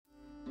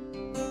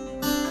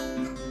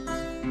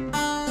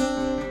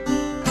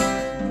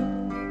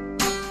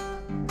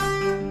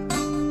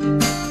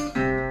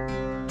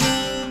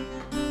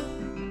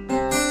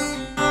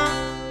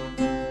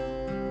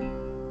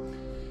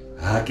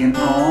can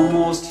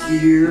almost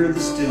hear the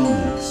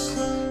stillness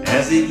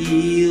as it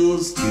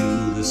yields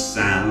to the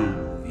sound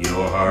of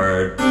your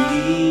heart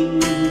beating.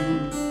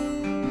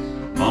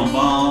 Bum,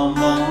 bum,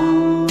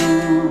 bum.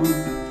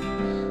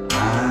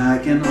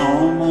 I can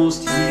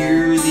almost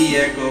hear the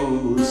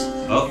echoes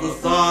of the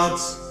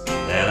thoughts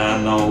that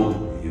I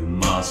know you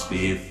must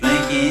be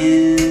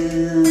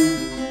thinking.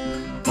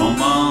 Bum,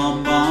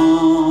 bum,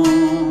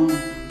 bum.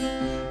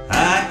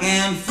 I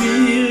can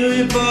feel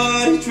your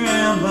body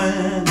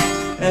trembling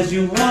as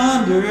you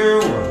wonder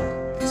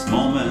what this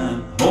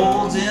moment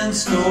holds in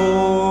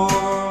store.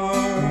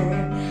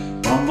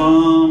 Bum,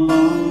 bum,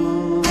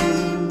 bum.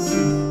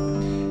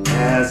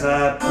 As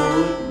I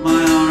put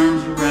my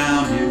arms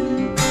around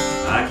you,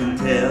 I can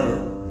tell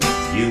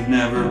you've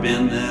never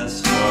been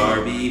this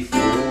far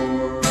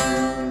before.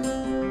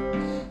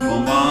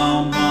 Bum,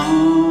 bum,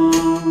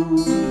 bum.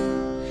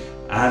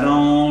 I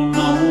don't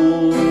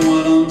know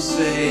what I'm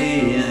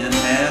saying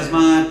as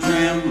my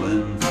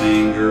trembling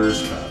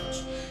fingers touch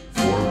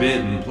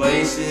forbidden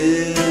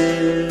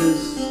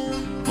places.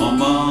 Bum,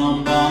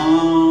 bum,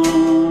 bum.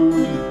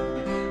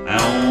 I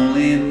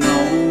only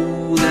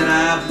know that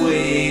I've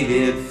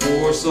waited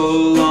for so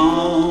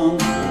long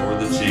for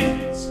the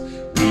chance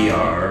we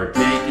are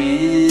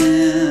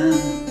taking.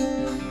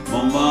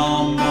 Bum,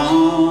 bum,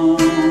 bum.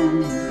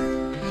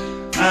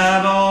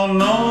 I don't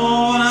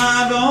know and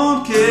I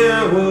don't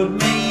care what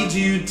made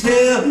you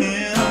tell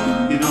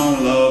him you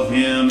don't love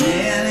him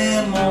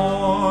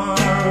anymore.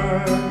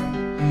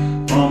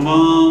 Bum,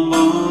 bum,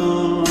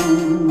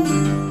 bum.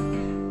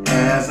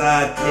 As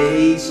I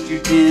taste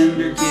your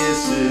tender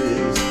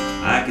kisses,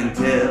 I can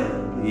tell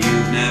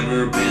you've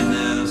never been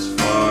this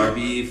far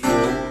before.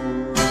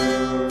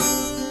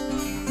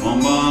 Bum,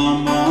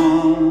 bum,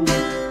 bum.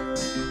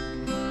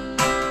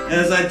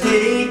 As I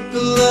take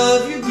the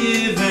love you're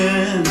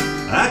giving,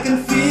 I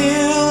can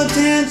feel the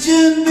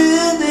tension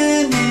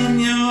building in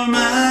your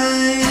mind.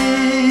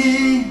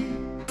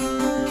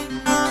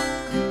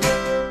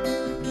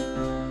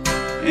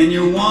 And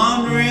you're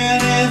wondering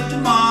if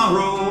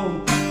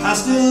tomorrow I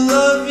still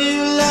love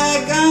you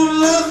like I'm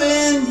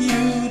loving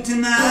you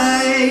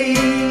tonight.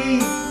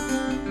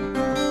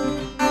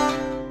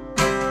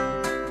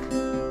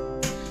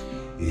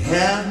 You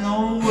have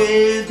no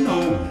way of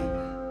knowing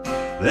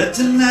that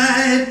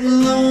tonight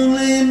will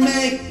only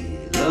make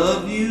me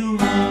love you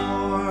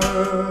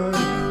more.